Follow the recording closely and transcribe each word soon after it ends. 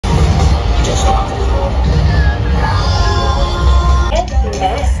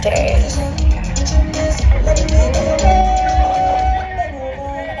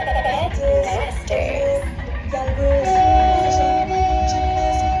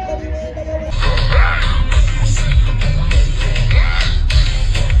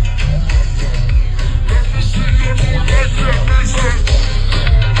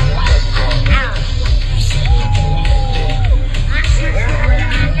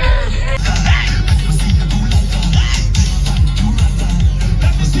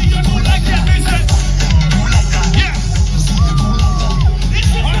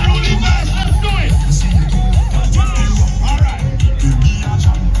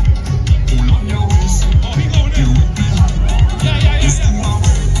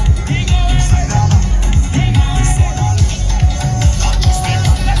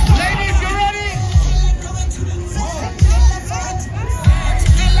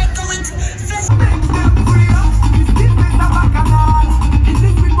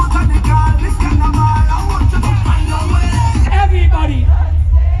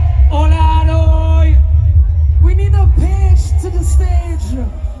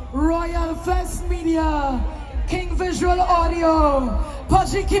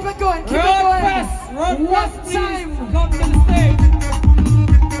Keep it going, keep it going. One time. Come to the stage.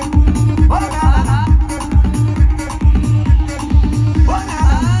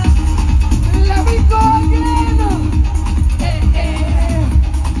 Let me go again. Hey, hey.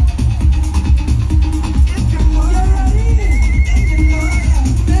 You ready?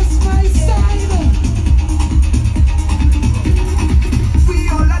 This my side. We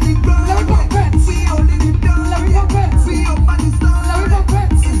all let it go. Let me go, Prince. We all let it go. Let me go, Prince. We all let it go. Let me go,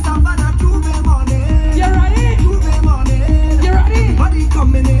 Prince. You ready? You ready? Body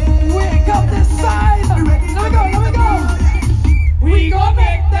coming in. Wake up this side. Let me go, let me go. We gon'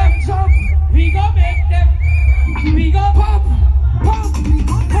 make them jump. We gon' make them. We gon' Pump,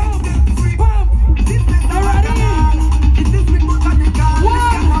 pump, pump, pump. You ready? 1,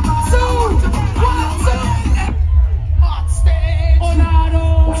 2, 1, 2. Hot stage. Onado.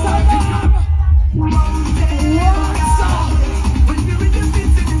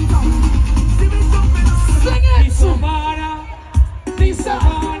 Sing it. Savannah. Lisa.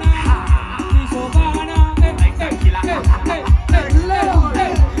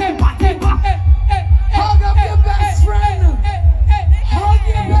 Hug up your best friend. Hug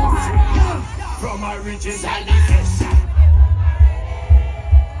your best friend. From our riches and riches.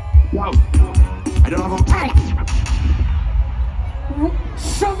 Wow. I don't have a time.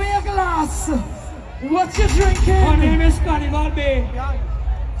 Show me a glass. What you drinking? Her name is Carnival Bay.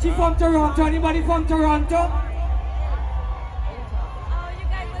 She from Toronto. Anybody from Toronto?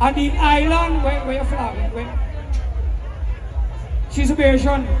 And the island, where you from? Where? She's a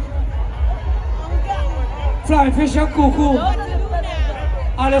Bayesian. Flying fish and cuckoo.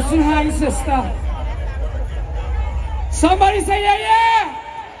 Alison hi sister. Somebody say yeah, yeah!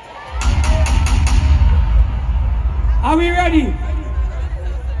 Are we ready?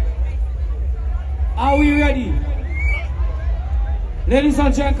 Are we ready? Ladies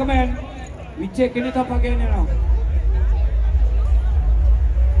and gentlemen, we're taking it up again, you know.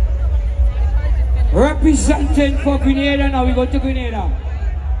 Representing for Grenada, now we go to Grenada.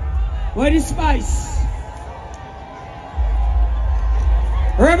 Where is Spice?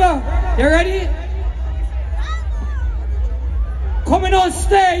 River, you ready? Coming on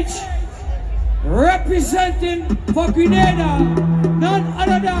stage, representing for Grenada, none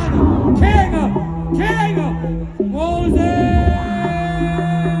other than King Moses.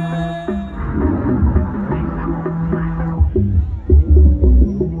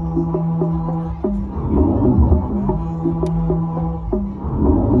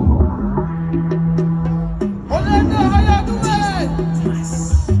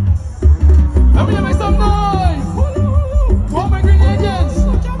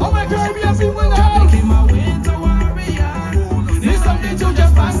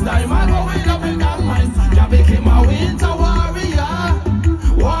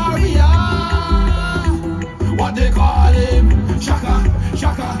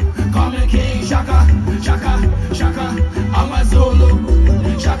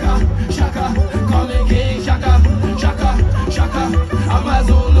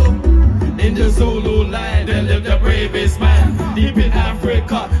 Deep in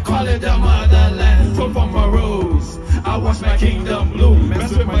Africa, call it the motherland. From a rose, I watch my kingdom bloom.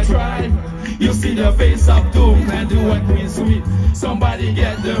 Mess with my tribe, you see the face of doom. Can't do what queen sweet, somebody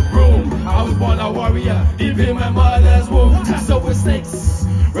get the broom. I was born a warrior, deep in my mother's womb. Tussle with snakes,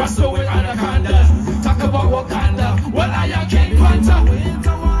 wrestle with anacondas. Talk about Wakanda, well I am King Panther.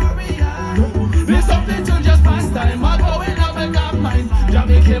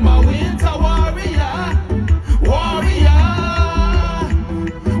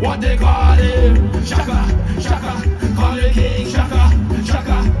 Shaka, Shaka, call me King Shaka,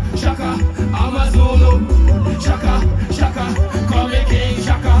 Shaka, Shaka, I'm a Zulu. Shaka, Shaka, call me King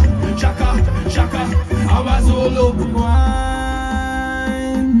Shaka, Shaka, Shaka, I'm a Zulu.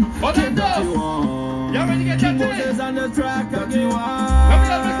 What is this? You ready to get that thing? On the track, dirty one.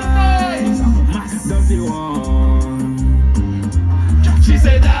 Dirty one. She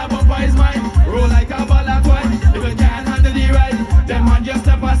said that bumper is mine. Roll like a ball of twine. If you can't handle the ride, then man just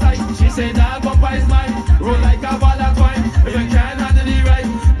step aside. She said that bumper is mine. Roll like a ball of twine. If you can't handle the ride,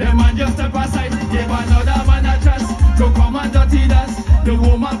 then man just step aside. Give another man a chance to come and dirty dance. The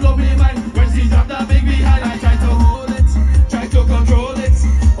woman blow me mind when she drop that big behind. I try to hold it, try to control it.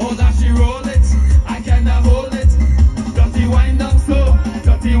 Oh, that she roll it, I cannot hold it. Dirty wind up slow,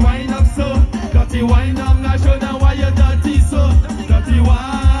 dirty wind up slow, dirty wind up. Now show them why you're dirty so. Dirty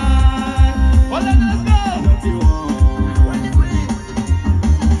wine. Oh, let's go. Dirty wine.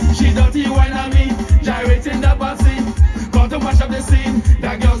 She dirty wine on me, gyrating the backseat. Got to mash up the scene.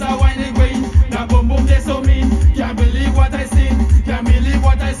 The girls are whining queen. The boom boom they so mean. Can't believe what I seen. Can't believe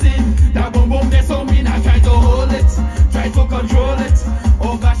what I seen. The boom boom they so mean. I try to hold it, try to control it.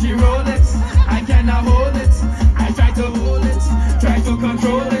 Oh gosh, she roll it. I cannot hold it. I try to hold it, try to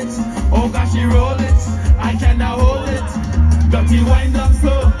control it. Oh gosh, she roll it. I cannot hold it. Dirty wind up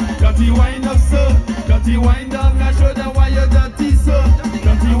so, dirty wind up so, dirty wind up. Now show them why you're dirty so.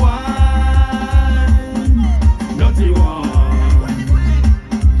 Dirty wine, dirty wine,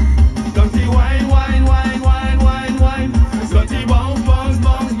 dirty wine, wine, wine, wine, wine, wine. Dirty bounce, bounce,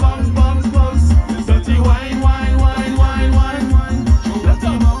 bounce, bounce, bounce, bounce. Dirty wine, wine, wine, wine, wine, wine.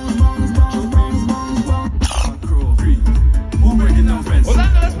 Dirty bounce, bounce, bounce, bounce, bounce, bounce. Who breaking down fence? Well,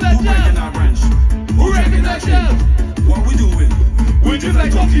 I'm gonna split Who breaking our branch? Who breaking that shell? What we doing? We just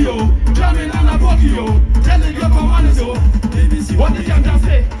like Tokyo, jamming on a Tokyo, telling your commanders so. What did you just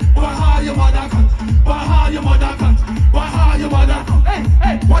say? Why how your mother can't? Why how your mother can't? Why how your mother can't? Hey,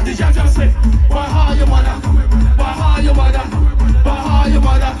 hey, what did you just say?